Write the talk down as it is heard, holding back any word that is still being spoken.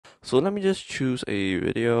So let me just choose a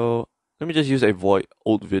video. Let me just use a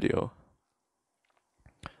old video.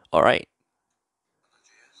 All right.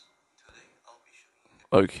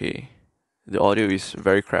 Okay. The audio is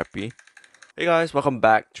very crappy. Hey guys, welcome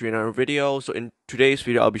back to another video. So in today's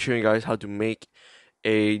video, I'll be showing you guys how to make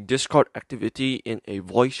a Discord activity in a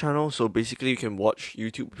voice channel. So basically, you can watch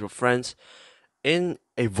YouTube with your friends in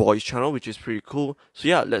a voice channel, which is pretty cool. So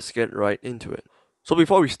yeah, let's get right into it. So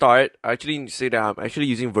before we start, I actually need to say that I'm actually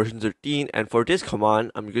using version 13, and for this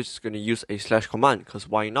command, I'm just going to use a slash command, because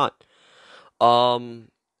why not?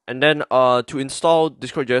 And then to install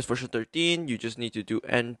Discord.js version 13, you just need to do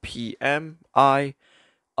npm I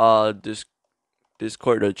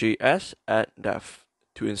discord.js at dev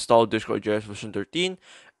to install Discord.js version 13.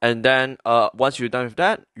 And then once you're done with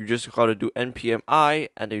that, you just gotta do npm I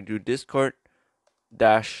and then do discord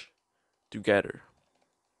dash together.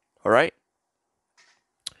 Alright?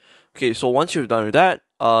 Okay, so once you're done with that,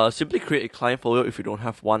 simply create a client folder if you don't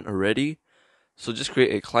have one already. So just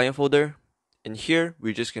create a client folder. In here,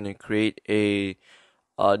 we're just gonna create a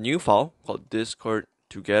new file called discord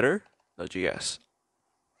together.js.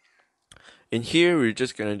 In here, we're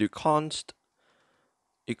just gonna do const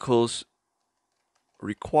equals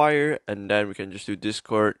require, and then we can just do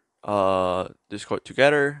discord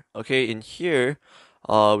together. Okay, in here,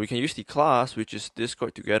 we can use the class which is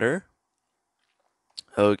discord together.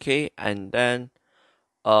 Okay, and then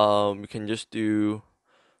we can just do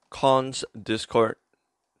const discord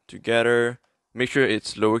together. Make sure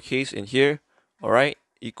it's lowercase in here. All right,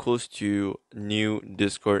 equals to new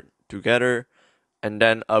discord together, and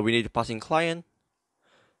then we need to pass in client.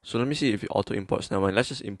 So let me see if it auto imports. Now, let's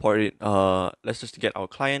just import it. Let's just get our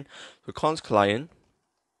client. So const client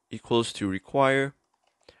equals to require,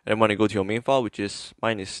 and then when I go to your main file, which is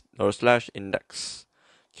mine is /index.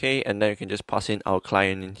 Okay, and then you can just pass in our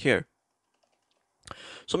client in here.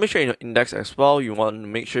 So make sure in your index as well, you want to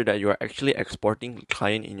make sure that you are actually exporting the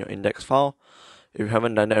client in your index file. If you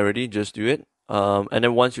haven't done that already, just do it. And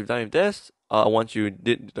then once you've done with this, once you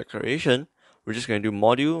did the declaration, we're just going to do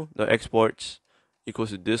module.exports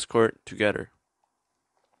equals to discord together.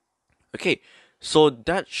 Okay, so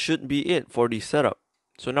that should be it for the setup.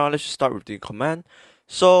 So now let's just start with the command.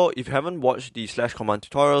 So if you haven't watched the slash command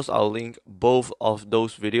tutorials, I'll link both of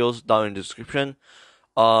those videos down in the description.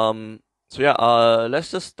 So yeah,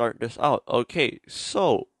 let's just start this out. Okay,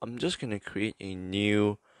 so I'm just gonna create a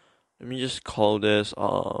new, let me just call this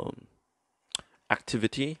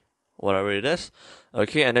activity, whatever it is.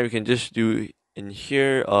 Okay, and then we can just do in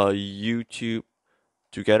here YouTube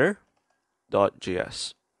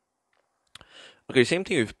together.js. Okay, same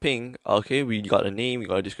thing with ping. Okay, we got a name, we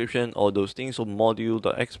got a description, all those things. So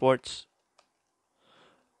module.exports.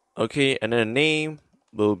 Okay, and then the name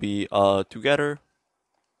will be together.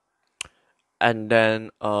 And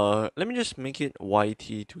then let me just make it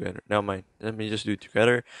YT together. Never mind. Let me just do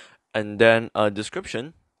together. And then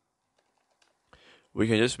description. We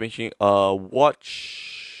can just make it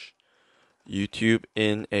watch YouTube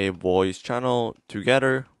in a voice channel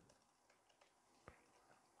together.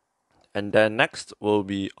 And then next will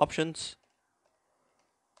be options.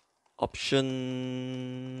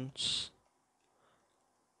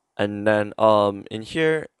 And then in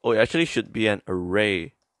here, oh, it actually should be an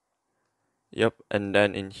array. Yep, and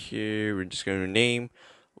then in here we're just going to name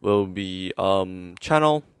will be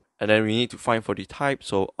channel, and then we need to find for the type,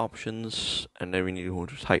 so options, and then we need to go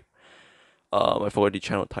to type. I forgot the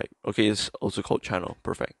channel type. Okay, it's also called channel.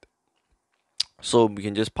 Perfect. So we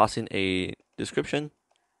can just pass in a description.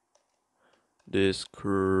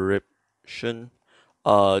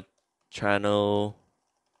 Channel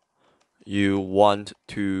you want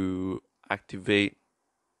to activate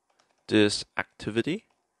this activity.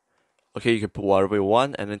 Okay, you can put whatever you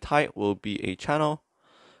want, and then type will be a channel.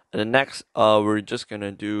 And then next, we're just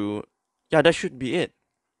gonna do, yeah, that should be it.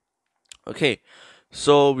 Okay,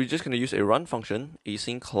 so we're just gonna use a run function,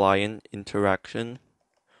 async client interaction,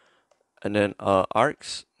 and then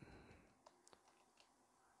args.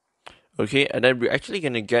 Okay, and then we're actually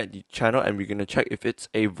gonna get the channel, and we're gonna check if it's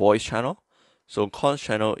a voice channel. So const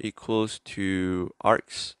channel equals to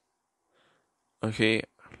args. Okay,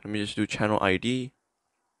 let me just do channel ID.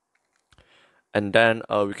 And then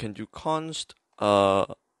we can do const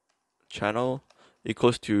channel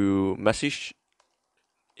equals to message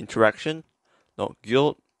interaction dot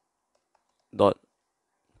guild dot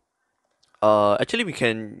actually we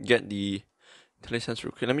can get the IntelliSense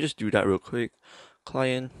real quick. Let me just do that real quick.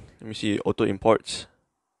 Client, let me see, auto imports.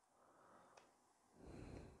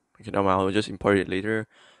 Okay, now I'll just import it later.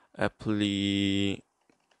 Application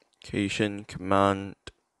command,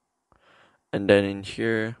 and then in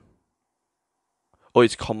here, Oh,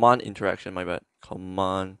 it's command interaction, my bad.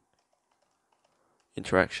 Command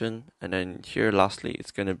interaction. And then here, lastly,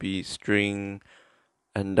 it's going to be string.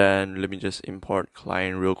 And then let me just import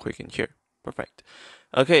client real quick in here. Perfect.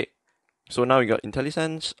 Okay. So now we got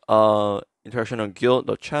IntelliSense, interaction on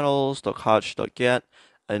guild.channels.catch.get,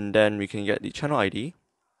 and then we can get the channel ID.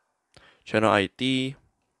 Channel ID.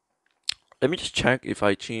 Let me just check if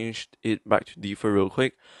I changed it back to default real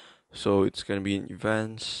quick. So it's gonna be in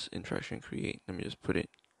events, interaction create. Let me just put it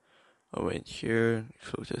over in here,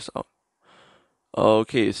 close this out.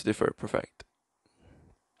 Okay, it's different, perfect.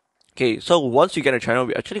 Okay, so once you get a channel,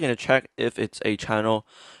 we're actually gonna check if it's a channel,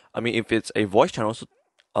 if it's a voice channel. So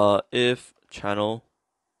if channel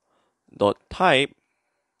dot type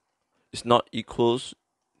is not equals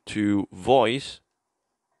to voice,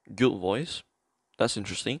 guild voice. That's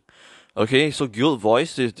interesting. Okay, so guild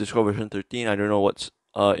voice is Discord version 13. I don't know what's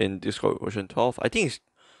in Discord version 12. I think it's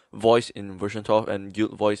voice in version 12 and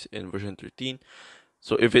guild voice in version 13.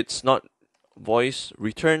 So if it's not voice,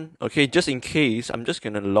 return. Okay, just in case, I'm just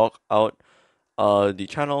gonna log out the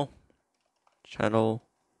channel.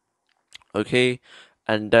 Okay,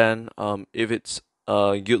 and then if it's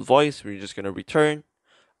guild voice, we're just gonna return,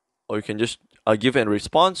 or you can just give it a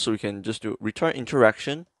response. So we can just do return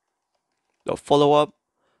interaction, the follow up,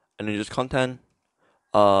 and then just content.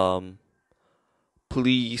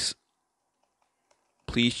 Please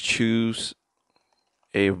choose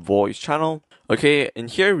a voice channel. Okay, and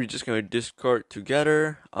here we're just gonna Discord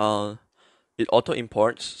together. It auto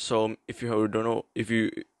imports. So if you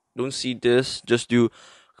don't see this, just do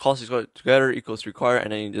calls Discord together equals require,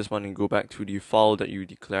 and then you just want to go back to the file that you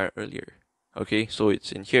declared earlier. Okay, so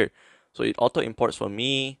it's in here. So it auto imports for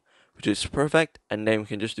me, which is perfect. And then we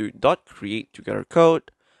can just do dot create together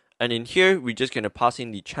code, and in here we're just gonna pass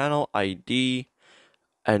in the channel ID,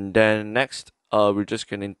 and then next we're just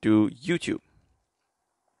gonna do YouTube.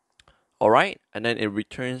 Alright, and then it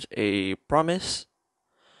returns a promise.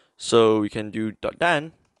 So we can do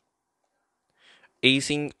 .dan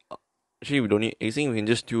async. Actually, we don't need async. We can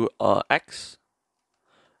just do x,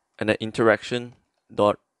 and then interaction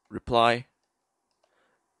dot reply,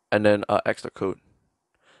 and then x.code.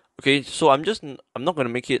 Okay, so I'm not gonna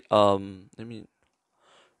make it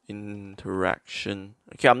interaction.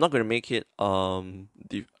 Okay, I'm not gonna make it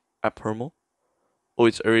the app permal. Oh,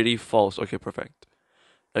 it's already false. Okay, perfect.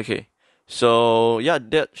 Okay, so yeah,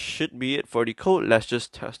 that should be it for the code. Let's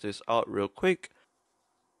just test this out real quick.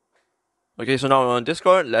 Okay, so now we're on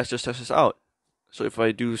Discord. Let's just test this out. So if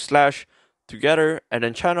I do slash together and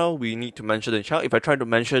then channel, we need to mention the channel. If I try to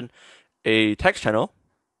mention a text channel,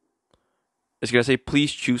 it's gonna say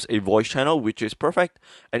please choose a voice channel, which is perfect.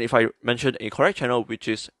 And if I mention a correct channel, which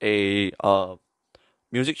is a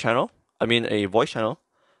music channel, a voice channel,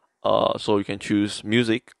 so you can choose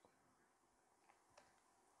music.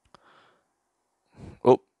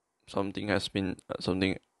 Oh, something has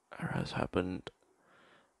happened.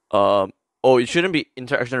 It shouldn't be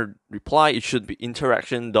interaction reply. It should be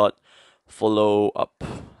interaction dot follow up.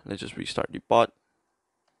 Let's just restart the bot.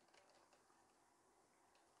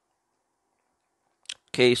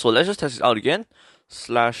 Okay, so let's just test it out again.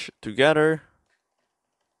 Slash together,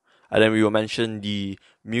 and then we will mention the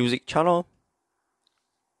music channel.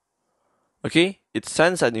 Okay, it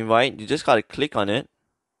sends an invite. You just gotta click on it.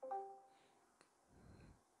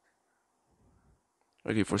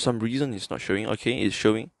 Okay, for some reason it's not showing. Okay, it's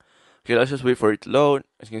showing. Okay, let's just wait for it to load.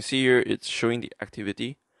 As you can see here, it's showing the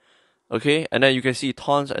activity. Okay, and then you can see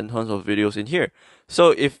tons and tons of videos in here.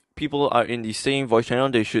 So if people are in the same voice channel,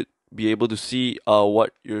 they should be able to see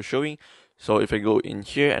what you're showing. So if I go in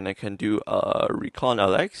here and I can do recon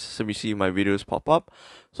LX, so we see my videos pop up.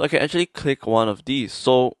 So I can actually click one of these.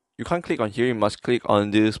 So you can't click on here, you must click on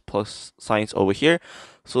this plus signs over here.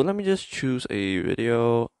 So let me just choose a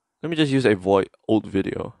video. Let me just use a old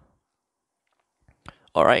video.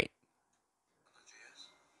 Alright.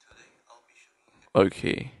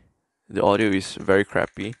 Okay. The audio is very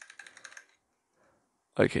crappy.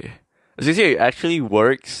 Okay. As you see, it actually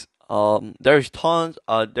works. There's tons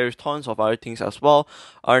of other things as well.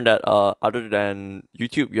 Other than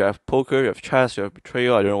YouTube, you have poker, you have chess, you have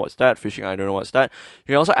betrayal. I don't know what's that. Phishing, I don't know what's that. You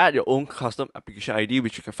can also add your own custom application ID,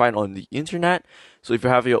 which you can find on the internet. So if you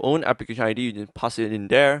have your own application ID, you can pass it in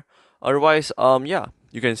there. Otherwise,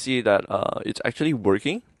 you can see that it's actually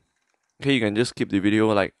working. Okay, you can just keep the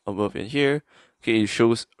video like above in here. Okay, it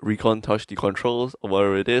shows recon touch the controls or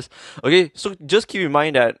whatever it is. Okay, so just keep in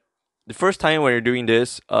mind that the first time when you're doing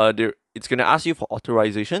this, it's gonna ask you for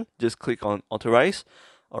authorization. Just click on authorize.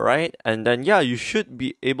 Alright, and then you should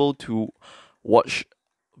be able to watch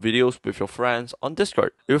videos with your friends on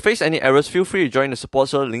Discord. If you face any errors, feel free to join the support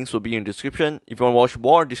server. Links will be in the description. If you want to watch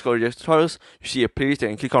more Discord tutorials, you see a playlist that you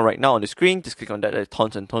can click on right now on the screen. Just click on that. There are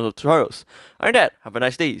tons and tons of tutorials. Alright, that. Have a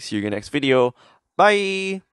nice day. See you in the next video. Bye.